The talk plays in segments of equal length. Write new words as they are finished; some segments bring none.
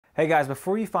Hey guys,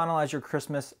 before you finalize your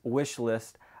Christmas wish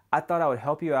list, I thought I would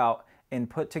help you out and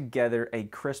put together a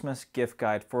Christmas gift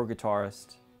guide for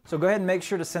Guitarist. So go ahead and make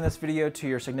sure to send this video to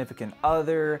your significant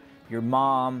other, your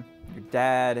mom, your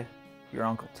dad, your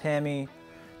Uncle Timmy,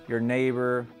 your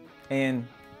neighbor, and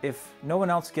if no one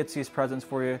else gets these presents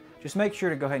for you, just make sure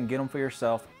to go ahead and get them for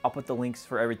yourself. I'll put the links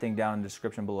for everything down in the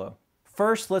description below.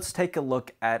 First, let's take a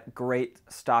look at great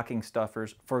stocking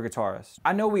stuffers for guitarists.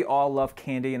 I know we all love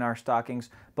candy in our stockings,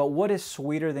 but what is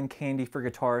sweeter than candy for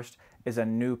guitarists is a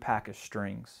new pack of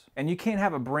strings. And you can't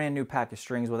have a brand new pack of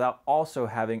strings without also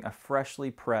having a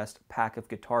freshly pressed pack of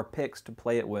guitar picks to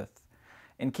play it with.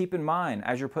 And keep in mind,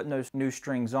 as you're putting those new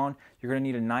strings on, you're gonna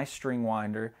need a nice string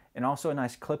winder and also a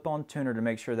nice clip-on tuner to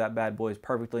make sure that bad boy is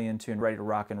perfectly in tune, ready to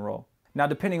rock and roll. Now,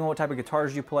 depending on what type of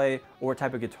guitars you play or what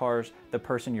type of guitars the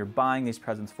person you're buying these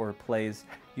presents for plays,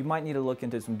 you might need to look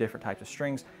into some different types of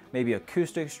strings, maybe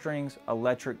acoustic strings,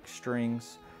 electric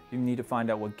strings. You need to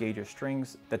find out what gauge of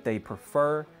strings that they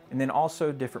prefer, and then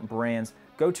also different brands.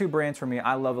 Go-to brands for me,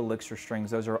 I love Elixir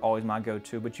Strings. Those are always my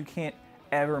go-to, but you can't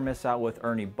ever miss out with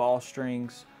Ernie ball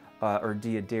strings or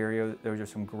Diodario. Those are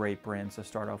some great brands to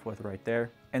start off with right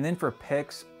there. And then for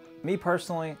picks, me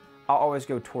personally, I'll always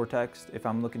go Tortex if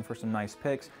I'm looking for some nice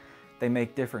picks. They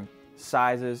make different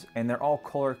sizes and they're all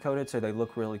color coded, so they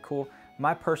look really cool.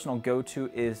 My personal go-to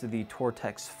is the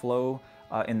Tortex Flow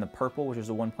in the purple, which is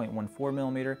a 1.14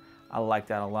 millimeter. I like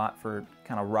that a lot for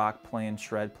kind of rock playing,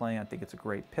 shred playing. I think it's a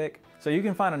great pick. So you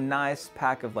can find a nice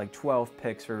pack of like 12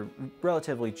 picks for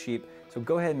relatively cheap. So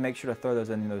go ahead and make sure to throw those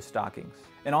in those stockings.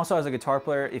 And also as a guitar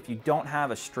player, if you don't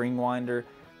have a string winder,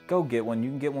 go get one. You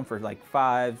can get one for like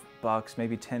 $5,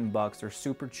 maybe $10. They're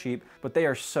super cheap, but they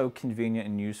are so convenient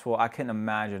and useful. I couldn't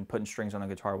imagine putting strings on a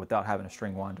guitar without having a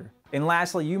string winder. And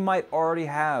lastly, you might already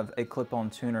have a clip-on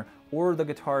tuner, or the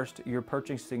guitarist you're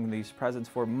purchasing these presents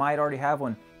for might already have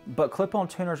one. But clip-on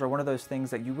tuners are one of those things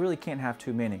that you really can't have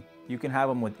too many. You can have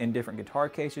them in different guitar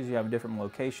cases, you have different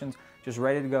locations, just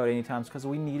ready to go at any time because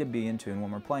we need to be in tune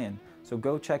when we're playing. So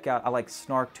go check out, I like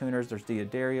Snark tuners, there's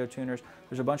Diodario tuners,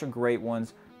 there's a bunch of great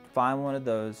ones. Find one of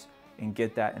those and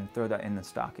get that and throw that in the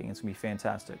stocking. It's gonna be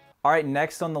fantastic. All right,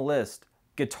 next on the list,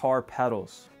 guitar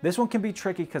pedals. This one can be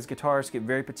tricky because guitarists get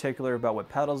very particular about what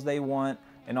pedals they want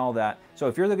and all that. So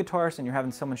if you're the guitarist and you're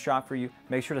having someone shop for you,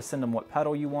 make sure to send them what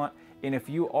pedal you want. And if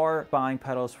you are buying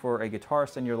pedals for a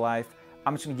guitarist in your life,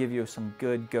 I'm just gonna give you some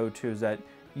good go-tos that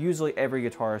usually every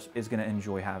guitarist is gonna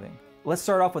enjoy having. Let's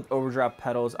start off with overdrive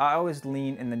pedals. I always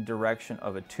lean in the direction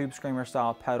of a tube screamer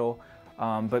style pedal.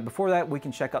 But before that, we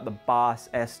can check out the Boss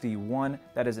SD1.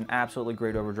 That is an absolutely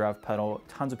great overdrive pedal.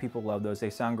 Tons of people love those. They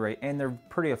sound great and they're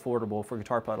pretty affordable for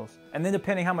guitar pedals. And then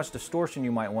depending how much distortion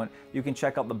you might want, you can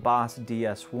check out the Boss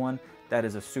DS1. That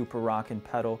is a super rockin'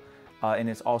 pedal and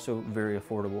it's also very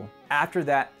affordable. After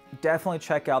that, definitely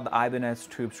check out the Ibanez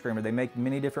tube screamer. They make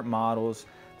many different models.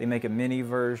 They make a mini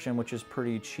version, which is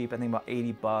pretty cheap. I think about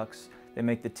 $80. They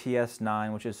make the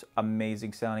TS9, which is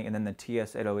amazing sounding, and then the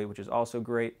TS808, which is also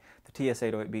great. The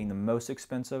TS808 being the most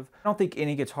expensive. I don't think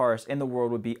any guitarist in the world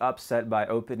would be upset by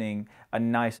opening a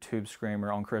nice tube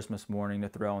screamer on Christmas morning to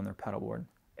throw on their pedal board.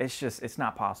 It's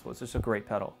not possible. It's just a great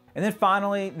pedal. And then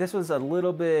finally, this was a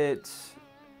little bit,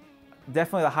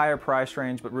 definitely the higher price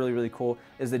range, but really, really cool,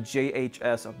 is the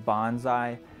JHS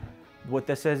Bonsai. What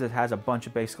this is, it has a bunch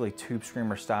of basically tube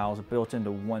screamer styles built into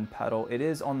one pedal. It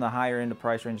is on the higher end of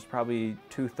price range. It's probably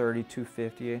 $230,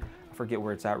 $250. I forget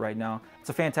where it's at right now. It's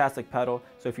a fantastic pedal.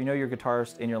 So if you know your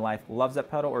guitarist in your life loves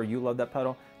that pedal or you love that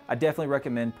pedal, I definitely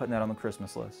recommend putting that on the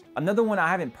Christmas list. Another one I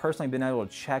haven't personally been able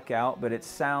to check out, but it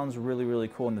sounds really, really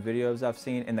cool in the videos I've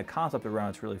seen, and the concept around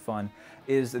it's really fun,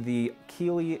 is the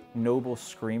Keeley Noble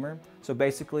Screamer. So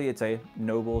basically it's a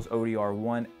Noble's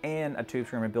ODR1 and a tube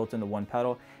screamer built into one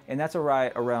pedal, and that's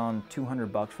around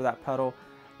 $200 for that pedal.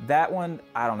 That one,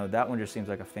 I don't know, that one just seems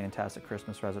like a fantastic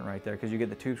Christmas present right there because you get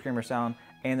the tube screamer sound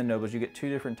and the Nobles. You get two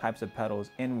different types of pedals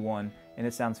in one, and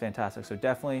it sounds fantastic. So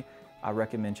definitely, I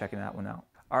recommend checking that one out.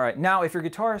 All right, now if your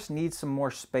guitarist needs some more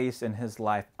space in his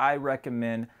life, I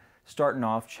recommend starting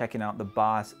off checking out the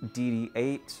Boss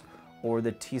DD8 or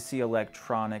the TC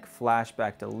Electronic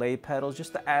Flashback delay pedals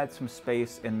just to add some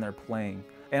space in their playing.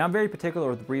 And I'm very particular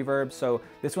with reverb, so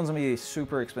this one's gonna be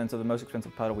super expensive, the most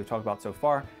expensive pedal we've talked about so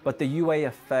far, but the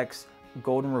UAFX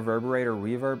Golden Reverberator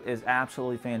reverb is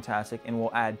absolutely fantastic and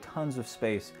will add tons of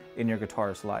space in your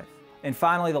guitarist's life. And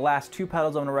finally, the last two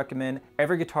pedals I'm gonna recommend.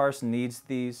 Every guitarist needs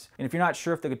these. And if you're not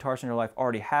sure if the guitarist in your life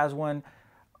already has one,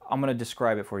 I'm gonna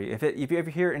describe it for you. If you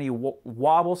ever hear any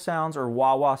wobble sounds or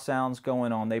wah wah sounds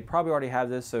going on, they probably already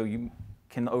have this, so you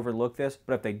can overlook this.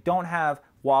 But if they don't have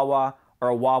wah wah or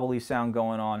a wobbly sound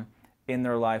going on in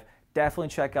their life, definitely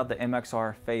check out the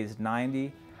MXR Phase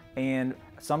 90 and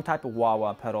some type of wah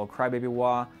wah pedal, Crybaby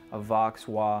Wah, a Vox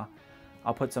Wah.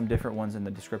 I'll put some different ones in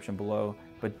the description below,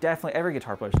 but definitely every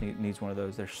guitar player needs one of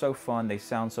those. They're so fun, they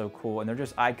sound so cool, and they're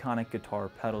just iconic guitar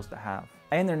pedals to have.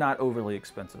 And they're not overly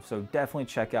expensive, so definitely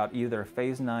check out either a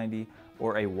Phase 90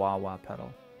 or a wah wah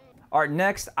pedal. All right,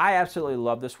 next, I absolutely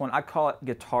love this one. I call it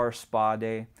Guitar Spa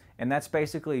Day, and that's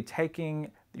basically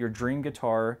taking your dream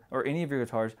guitar or any of your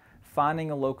guitars,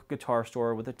 finding a local guitar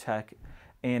store with a tech,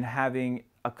 and having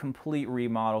a complete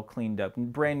remodel cleaned up.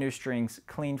 Brand new strings,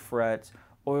 clean frets,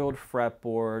 oiled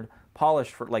fretboard,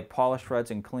 polished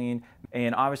frets and clean,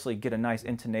 and obviously get a nice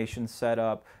intonation set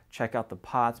up, check out the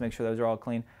pots, make sure those are all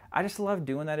clean. I just love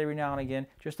doing that every now and again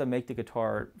just to make the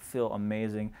guitar feel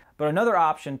amazing. But another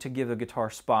option to give a guitar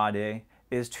spa day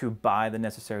is to buy the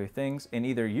necessary things, and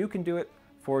either you can do it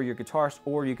for your guitarist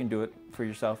or you can do it for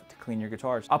yourself to clean your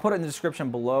guitars. I'll put it in the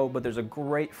description below, but there's a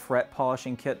great fret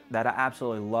polishing kit that I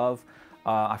absolutely love.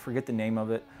 I forget the name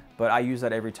of it, but I use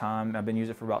that every time. I've been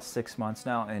using it for about 6 months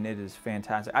now, and it is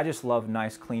fantastic. I just love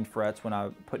nice clean frets when I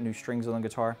put new strings on the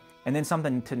guitar. And then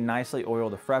something to nicely oil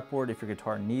the fretboard if your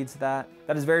guitar needs that.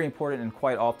 That is very important and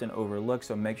quite often overlooked,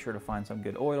 so make sure to find some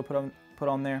good oil to put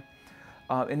on there.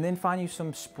 And then find you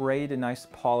some spray to nice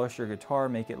polish your guitar,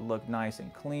 make it look nice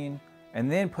and clean. And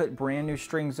then put brand new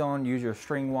strings on, use your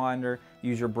string winder,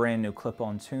 use your brand new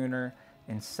clip-on tuner,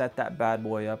 and set that bad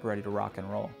boy up ready to rock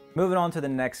and roll. Moving on to the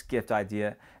next gift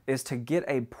idea is to get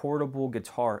a portable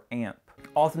guitar amp.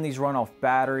 Often these run off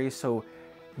batteries, so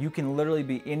you can literally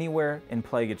be anywhere and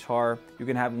play guitar. You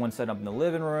can have one set up in the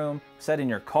living room, set in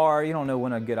your car. You don't know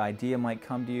when a good idea might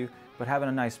come to you, but having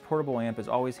a nice portable amp is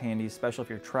always handy, especially if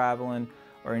you're traveling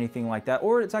or anything like that.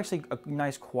 Or it's actually a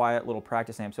nice quiet little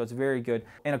practice amp, so it's very good.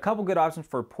 And a couple good options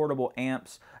for portable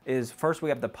amps is, first we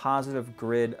have the Positive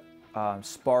Grid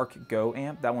Spark Go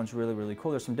amp. That one's really, really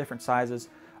cool. There's some different sizes,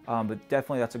 but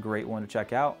definitely that's a great one to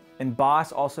check out. And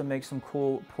Boss also makes some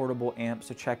cool portable amps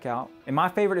to check out. And my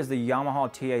favorite is the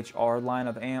Yamaha THR line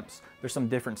of amps. There's some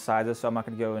different sizes, so I'm not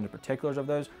gonna go into particulars of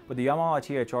those, but the Yamaha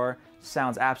THR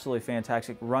sounds absolutely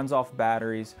fantastic, runs off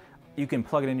batteries. You can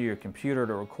plug it into your computer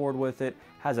to record with it,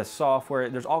 has a software,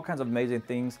 there's all kinds of amazing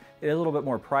things. It is a little bit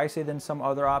more pricey than some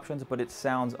other options, but it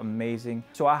sounds amazing.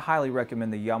 So I highly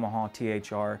recommend the Yamaha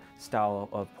THR style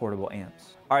of portable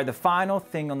amps. All right, the final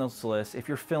thing on this list, if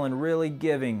you're feeling really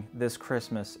giving this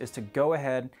Christmas, is to go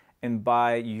ahead and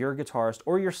buy your guitarist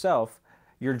or yourself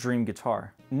your dream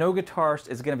guitar. No guitarist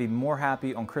is gonna be more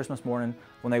happy on Christmas morning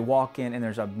when they walk in and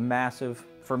there's a massive,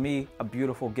 for me, a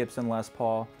beautiful Gibson Les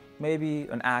Paul, maybe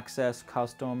an Access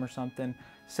Custom or something,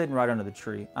 sitting right under the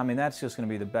tree. I mean, that's just gonna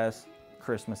be the best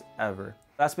Christmas ever.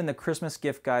 That's been the Christmas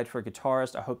gift guide for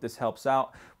guitarists. I hope this helps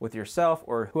out with yourself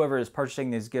or whoever is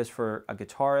purchasing these gifts for a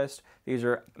guitarist. These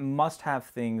are must-have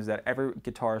things that every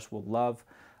guitarist will love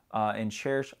and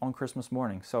cherish on Christmas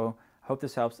morning. So I hope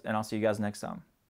this helps, and I'll see you guys next time.